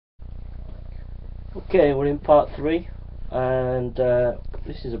Okay, we're in part 3, and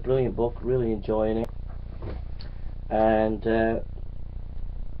this is a brilliant book, really enjoying it. And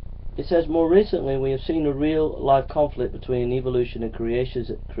it says, more recently we have seen a real life conflict between evolution and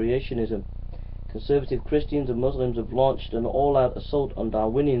creationism. Conservative Christians and Muslims have launched an all-out assault on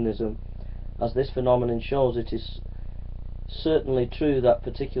Darwinianism. As this phenomenon shows, it is certainly true that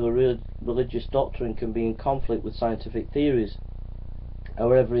particular religious doctrine can be in conflict with scientific theories.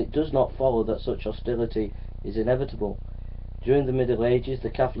 However, it does not follow that such hostility is inevitable. During the Middle Ages, the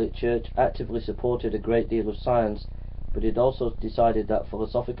Catholic Church actively supported a great deal of science, but it also decided that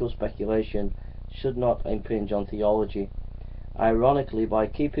philosophical speculation should not impinge on theology. Ironically, by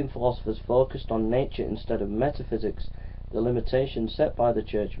keeping philosophers focused on nature instead of metaphysics, the limitations set by the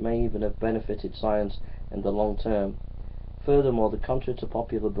Church may even have benefited science in the long term. Furthermore, the contrary to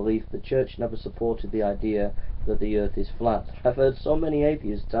popular belief, the Church never supported the idea that the earth is flat. I've heard so many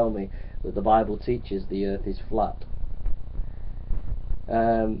atheists tell me that the Bible teaches the earth is flat.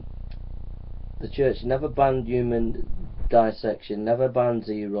 The Church never banned human dissection, never banned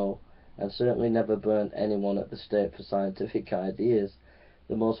zero, and certainly never burnt anyone at the stake for scientific ideas.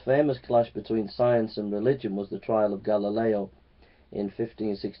 The most famous clash between science and religion was the trial of Galileo in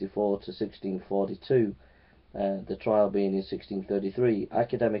 1564 to 1642. The trial being in 1633.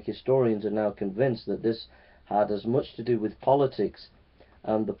 Academic historians are now convinced that this had as much to do with politics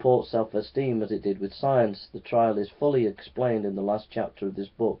and the Pope's self-esteem as it did with science. The trial is fully explained in the last chapter of this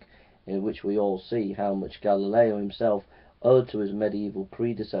book, in which we all see how much Galileo himself owed to his medieval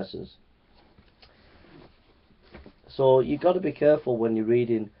predecessors. So you've got to be careful when you're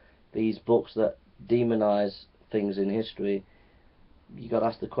reading these books that demonize things in history. You've got to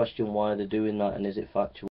ask the question why they're doing that, and is it factual.